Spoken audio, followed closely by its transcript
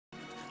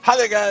Hi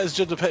there guys,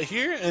 jojopetv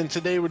here, and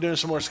today we're doing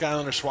some more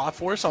Skylanders Swap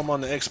Force. I'm on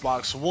the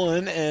Xbox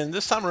One, and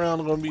this time around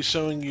I'm going to be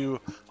showing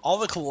you all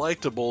the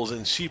collectibles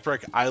in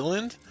Shipwreck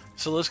Island.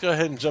 So let's go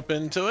ahead and jump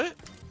into it.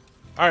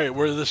 Alright,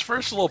 where this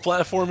first little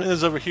platform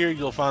is over here,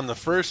 you'll find the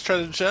first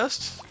treasure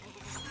chest.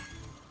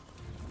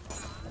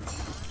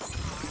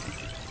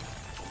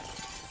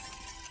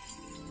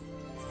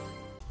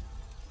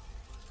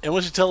 And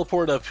once you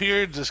teleport up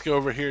here, just go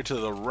over here to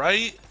the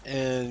right,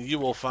 and you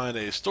will find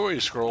a story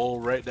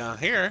scroll right down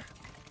here.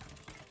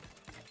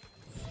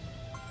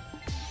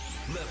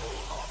 Level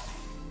up.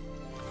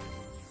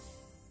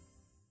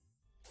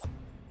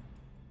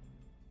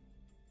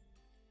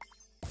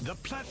 The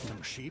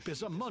Platinum Sheep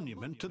is a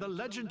monument to the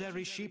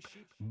legendary sheep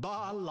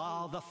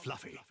Ba-La the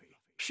Fluffy.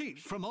 Sheep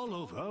from all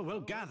over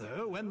will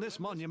gather when this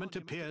monument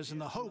appears in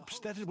the hopes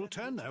that it will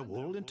turn their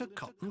wool into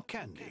cotton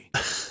candy.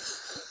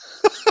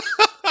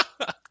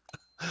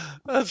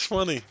 That's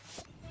funny.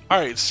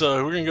 Alright,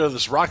 so we're going to go to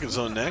this rocket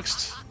zone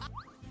next.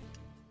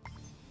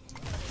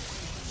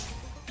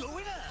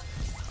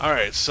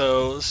 Alright,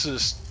 so let's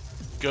just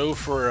go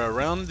for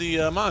around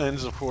the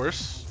mines, of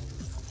course.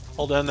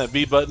 Hold down that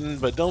B button,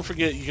 but don't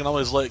forget you can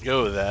always let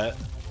go of that.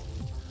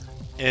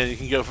 And you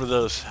can go for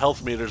those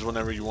health meters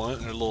whenever you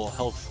want, or little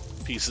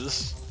health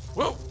pieces.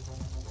 Whoa!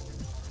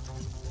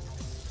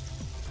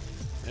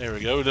 There we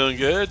go, we're doing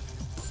good.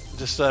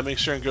 Just make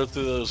sure and go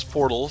through those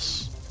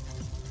portals.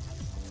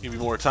 Give you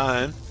more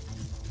time.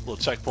 Little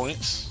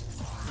checkpoints.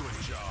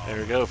 There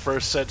we go,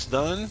 first set's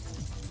done.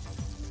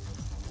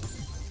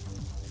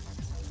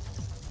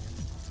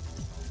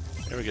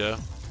 There we go.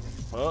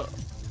 Oh,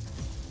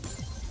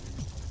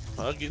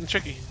 getting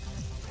tricky.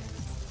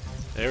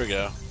 There we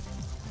go.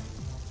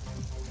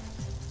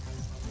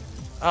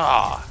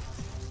 Ah,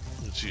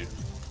 it's you.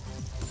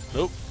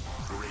 Nope.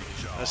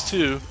 That's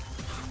two.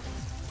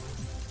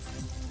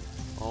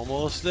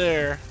 Almost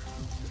there.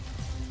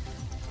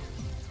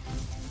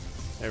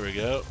 There we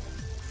go.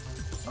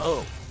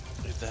 Oh,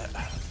 look at that.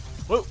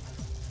 Whoa.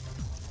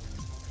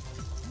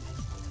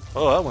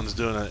 Oh, that one's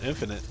doing an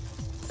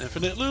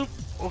infinite loop.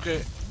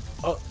 Okay.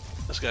 Oh,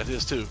 this guy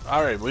does too.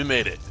 Alright, we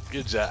made it.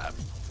 Good job.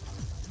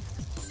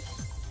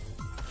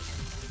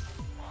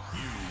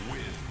 You win.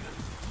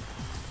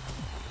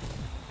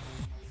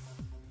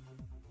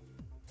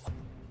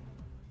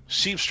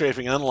 Sheep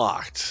strafing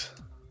unlocked.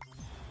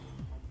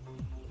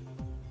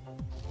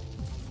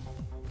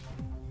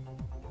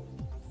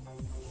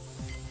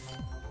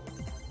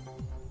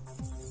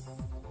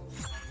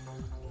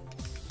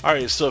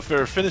 Alright, so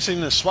for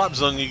finishing the swap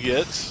zone, you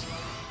get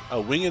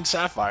a winged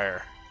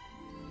sapphire.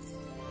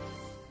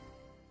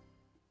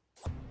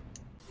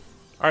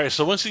 Alright,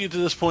 so once you get to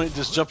this point,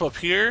 just jump up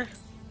here,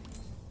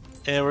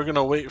 and we're going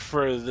to wait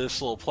for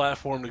this little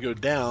platform to go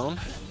down,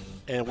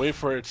 and wait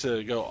for it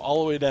to go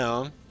all the way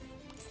down,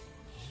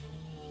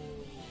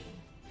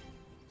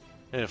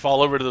 and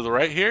fall over to the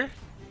right here,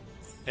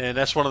 and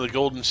that's one of the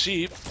golden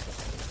sheep.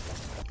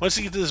 Once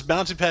you get to this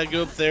bouncy pad,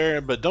 go up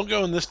there, but don't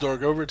go in this door,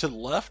 go over to the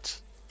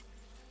left,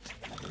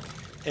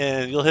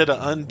 and you'll hit an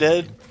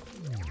undead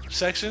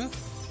section,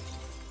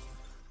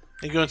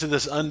 and go into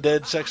this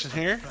undead section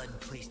here.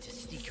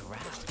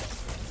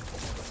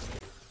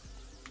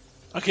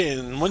 Okay,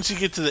 and once you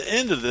get to the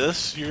end of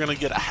this, you're going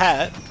to get a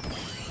hat.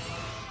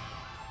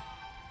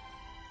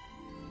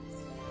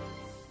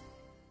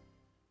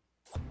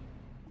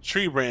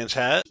 Tree branch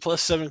hat,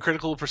 plus 7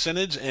 critical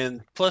percentage,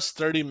 and plus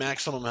 30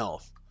 maximum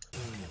health.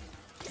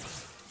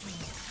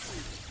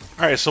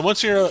 Alright, so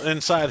once you're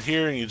inside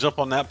here and you jump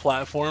on that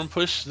platform,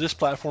 push this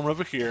platform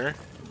over here,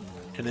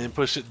 and then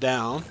push it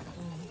down.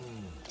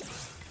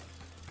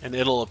 And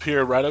it'll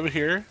appear right over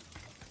here.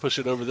 Push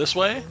it over this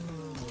way.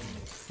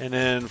 And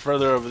then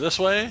further over this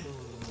way,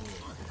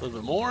 a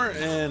little bit more,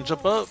 and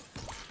jump up.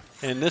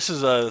 And this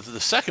is the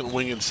second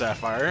winged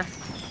sapphire.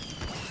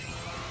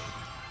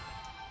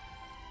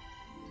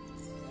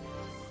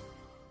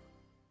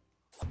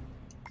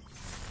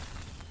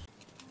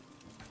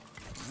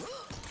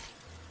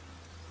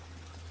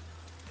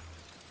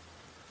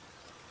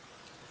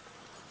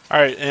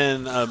 Alright,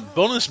 and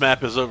bonus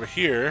map is over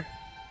here.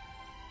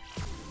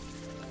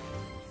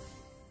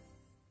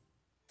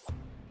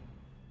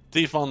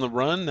 Thief on the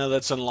Run, now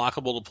that's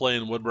unlockable to play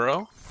in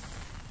Woodborough.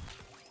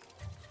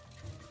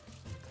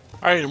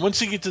 Alright, and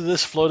once you get to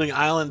this floating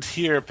island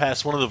here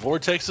past one of the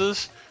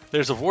vortexes,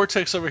 there's a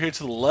vortex over here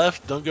to the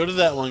left. Don't go to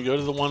that one, go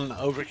to the one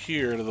over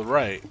here to the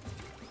right.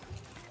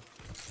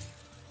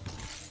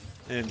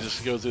 And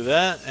just go through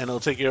that, and it'll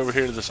take you over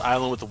here to this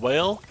island with the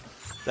whale.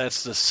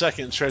 That's the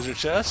second treasure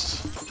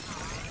chest.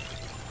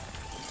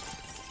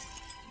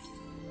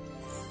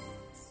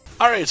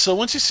 Alright, so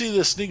once you see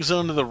the sneak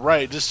zone to the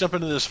right, just jump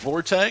into this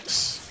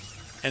vortex,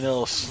 and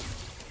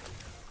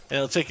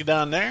it'll take you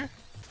down there.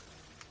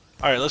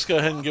 Alright, let's go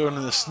ahead and go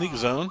into the sneak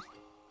zone.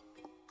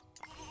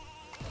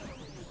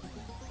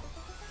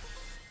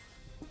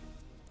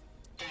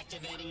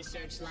 Activating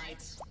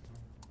searchlights.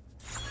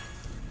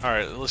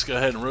 Alright, let's go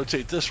ahead and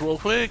rotate this real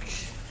quick.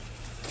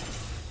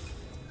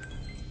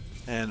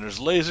 And there's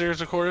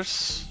lasers, of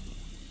course.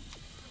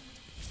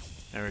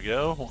 There we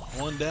go.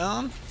 One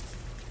down.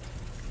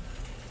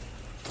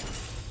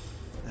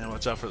 And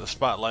watch out for the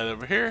spotlight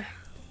over here.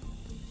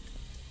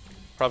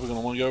 Probably going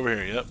to want to go over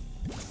here. Yep.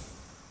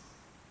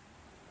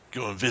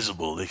 Go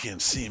invisible. They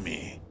can't see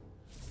me.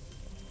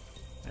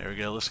 There we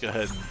go. Let's go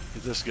ahead and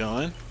get this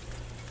going.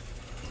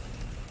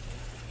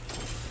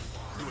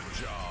 Good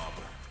job.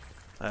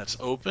 That's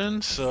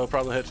open, so I'll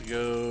probably have to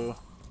go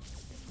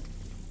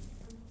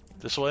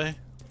this way.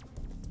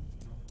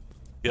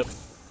 Yep.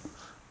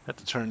 Have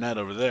to turn that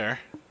over there.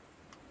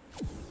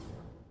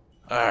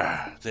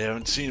 Ah, they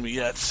haven't seen me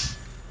yet.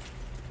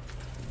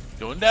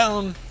 Going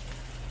down.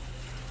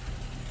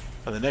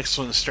 Oh, the next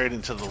one's straight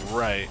into the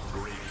right.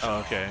 Oh,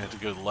 okay. I have to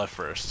go to the left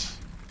first.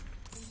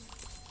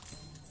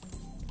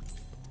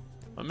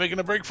 I'm making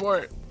a break for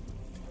it.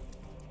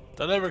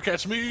 Don't ever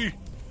catch me.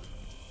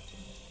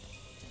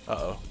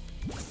 Uh-oh.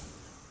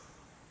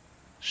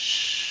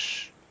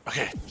 Shh.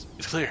 Okay,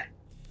 it's clear.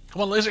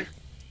 Come on, laser.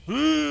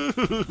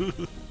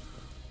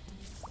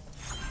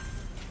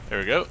 There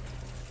we go.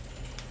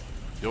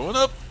 Going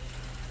up.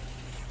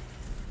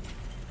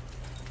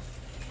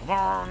 Come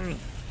on.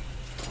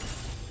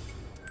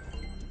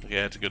 Okay,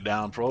 I have to go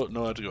down.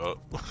 No, I have to go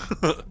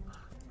up.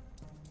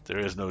 There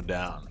is no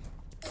down.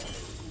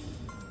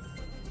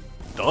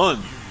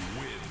 Done.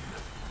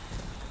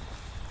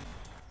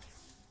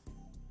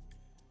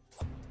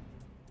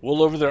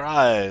 Wool over their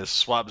eyes.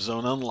 Swap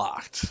zone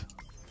unlocked.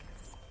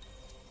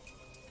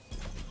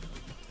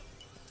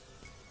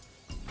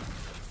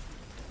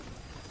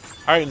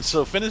 Alright, and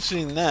so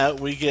finishing that,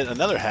 we get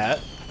another hat.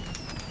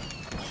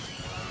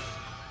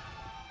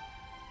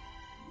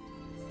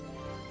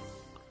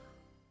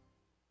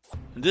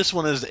 And this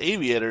one is the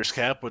Aviator's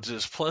Cap, which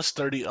is plus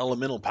 30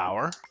 elemental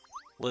power.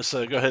 Let's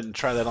go ahead and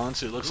try that on,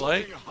 see what it looks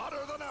like. Hotter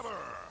than ever.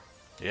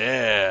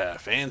 Yeah,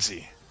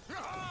 fancy.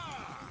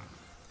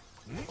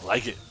 I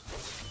like it.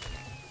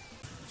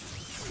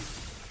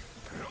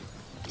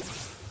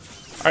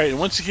 Alright, and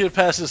once you get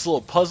past this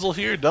little puzzle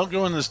here, don't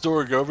go in this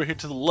door, go over here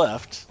to the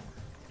left,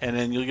 and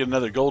then you'll get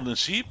another golden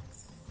sheep.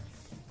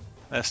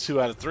 That's 2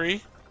 out of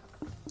 3.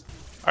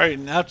 Alright,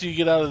 and after you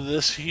get out of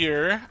this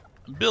here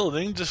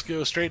building, just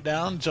go straight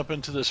down, jump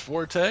into this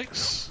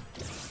vortex.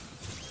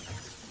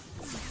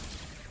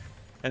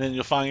 And then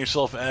you'll find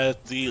yourself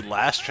at the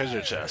last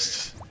treasure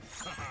chest.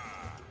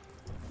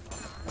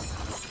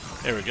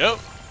 There we go.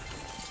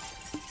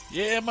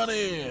 Yeah,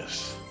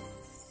 monies!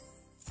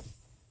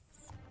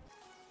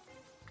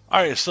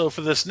 Alright, so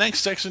for this next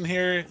section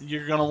here,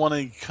 you're going to want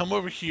to come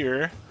over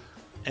here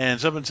and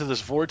jump into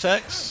this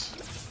vortex.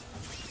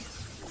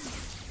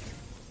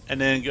 And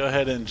then go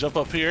ahead and jump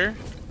up here.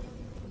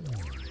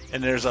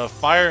 And there's a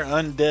fire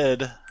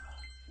undead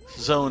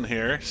zone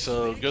here,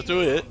 so go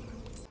through it.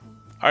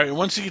 Alright,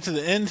 once you get to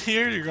the end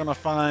here, you're going to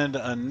find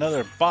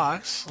another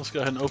box. Let's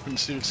go ahead and open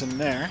see what's in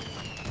there.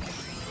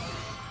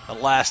 The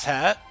last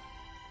hat.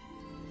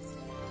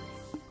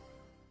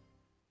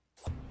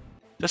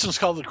 This one's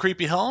called the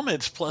Creepy Helm.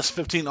 It's plus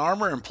 15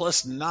 armor and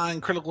plus 9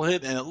 critical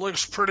hit, and it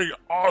looks pretty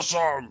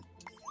awesome.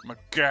 My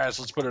gosh,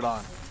 let's put it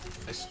on.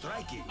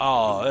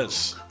 Oh,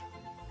 that's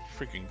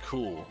freaking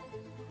cool.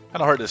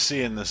 Kind of hard to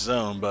see in this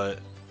zone, but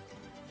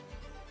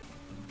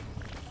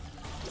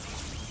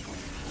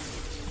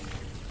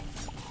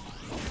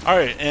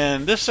alright,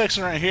 and this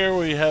section right here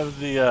where you have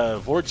the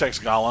Vortex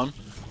Golem,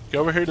 go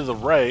over here to the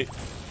right,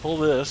 pull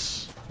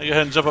this, and go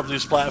ahead and jump up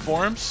these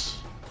platforms,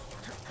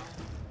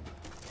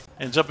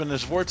 and jump in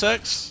this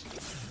vortex.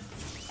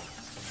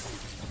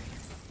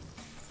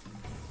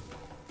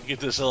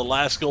 Get this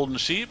last golden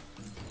sheep.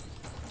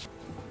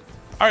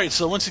 Alright,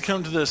 so once you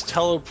come to this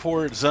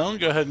teleport zone,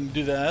 go ahead and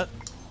do that.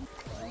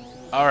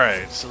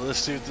 Alright, so let's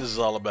see what this is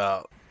all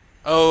about.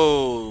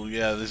 Oh,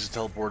 yeah, these are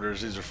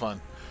teleporters. These are fun.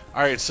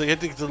 Alright, so you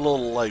have to get the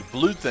little, like,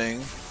 blue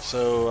thing.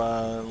 So,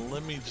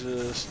 let me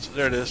just...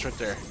 There it is, right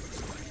there.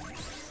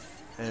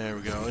 There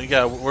we go. You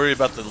gotta worry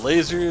about the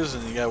lasers,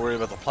 and you gotta worry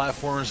about the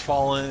platforms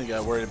falling. You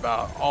gotta worry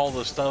about all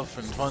the stuff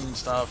and fun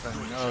stuff, and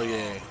oh,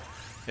 yeah.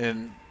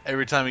 And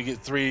every time you get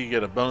 3, you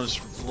get a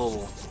bonus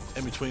little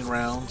in-between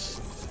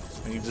rounds.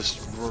 And you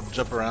just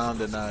jump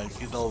around and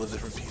get all the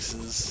different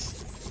pieces.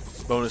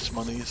 Bonus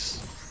monies.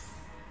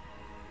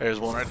 There's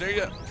one right there.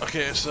 Yeah.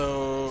 Okay,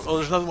 so... Oh,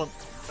 there's another one.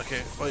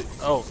 Okay, wait.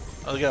 Oh,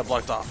 I got it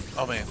blocked off.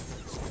 Oh, man.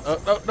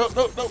 Oh,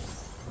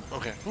 no.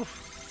 Okay.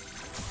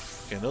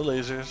 Oof. Okay, no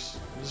lasers.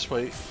 Just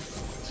wait.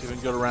 See if we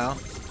can go around.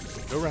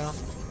 Go around.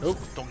 Nope,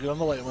 don't get on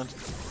the white one.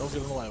 Don't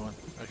get on the white one.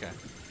 Okay.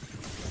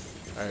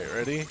 Alright,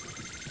 ready?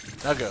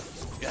 Now go.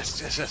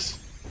 Yes.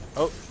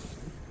 Oh.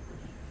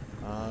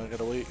 I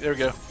gotta wait. There we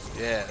go.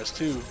 Yeah, that's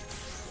 2.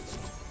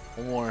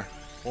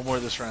 One more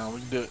this round.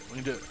 We can do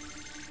it.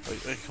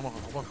 Wait, come on.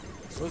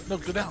 Oh, no,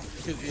 go down.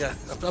 Yeah,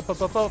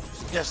 up.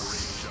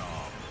 Yes.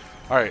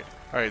 Alright,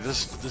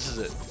 this is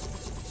it.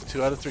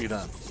 2 out of 3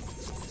 done.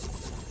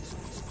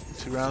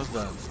 2 rounds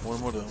done.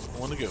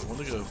 One to go.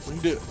 We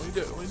can do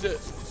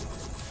it.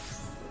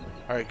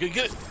 Alright, good,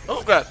 get it.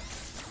 Oh, God.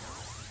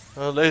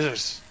 Oh,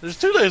 lasers. There's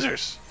 2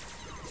 lasers.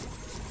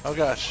 Oh,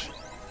 gosh.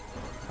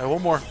 Alright,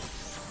 one more.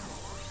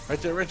 Right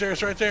there,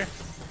 it's right there.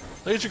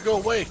 Laser, go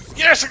away.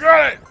 Yes, I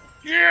got it!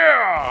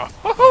 Yeah!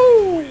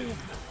 Woohoo!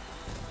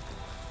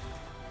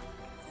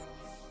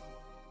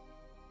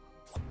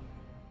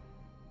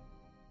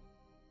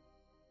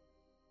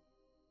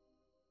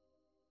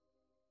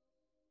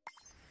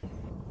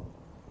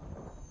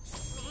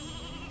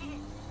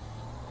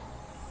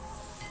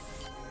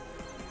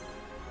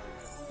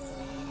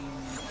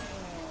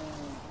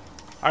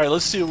 Alright,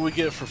 let's see what we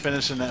get for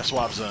finishing that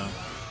swap zone.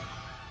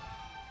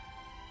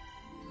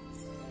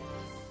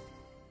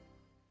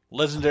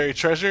 Legendary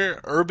treasure,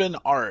 urban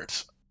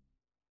art.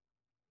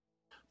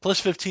 Plus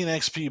 15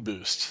 XP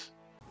boost.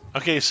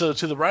 Okay, so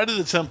to the right of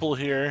the temple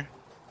here,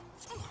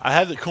 I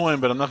have the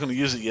coin, but I'm not going to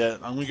use it yet.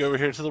 I'm going to go over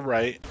here to the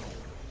right.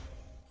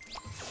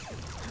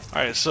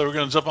 Alright, so we're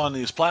going to jump on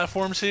these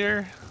platforms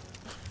here.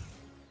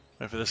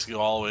 Wait for this to go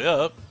all the way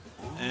up.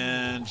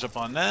 And jump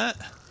on that.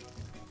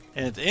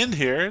 And at the end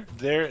here,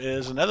 there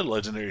is another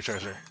legendary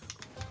treasure.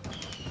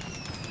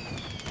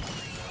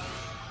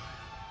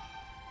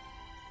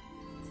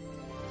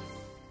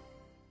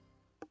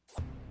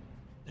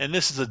 And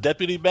this is a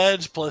deputy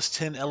badge plus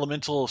 10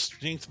 elemental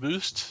strength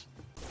boost.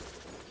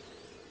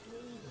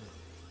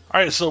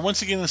 Alright, so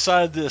once you get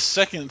inside this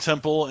second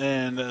temple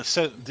and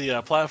set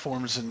the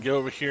platforms and go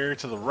over here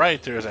to the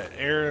right, there's an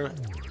air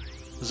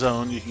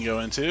zone you can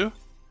go into.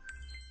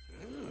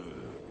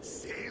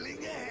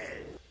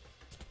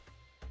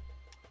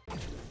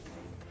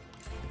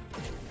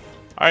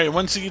 Alright,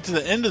 once you get to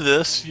the end of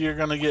this, you're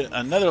going to get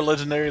another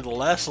legendary, the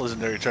last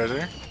legendary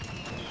treasure.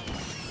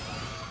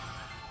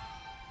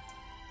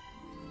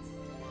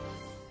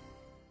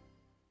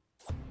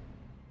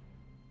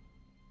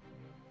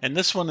 And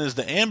this one is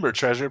the Amber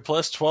treasure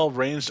plus 12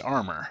 ranged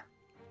armor.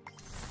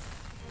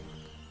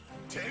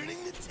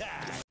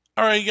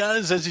 Alright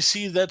guys, as you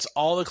see, that's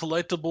all the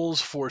collectibles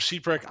for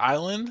Shipwreck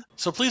Island.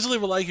 So please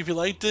leave a like if you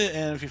liked it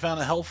and if you found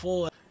it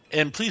helpful.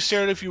 And please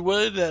share it if you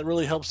would, that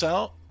really helps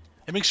out.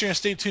 And make sure you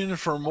stay tuned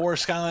for more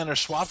Skylanders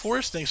Swap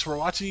Force. Thanks for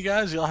watching, you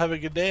guys. Y'all have a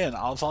good day, and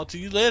I'll talk to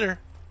you later.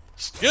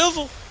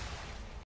 Skizzle!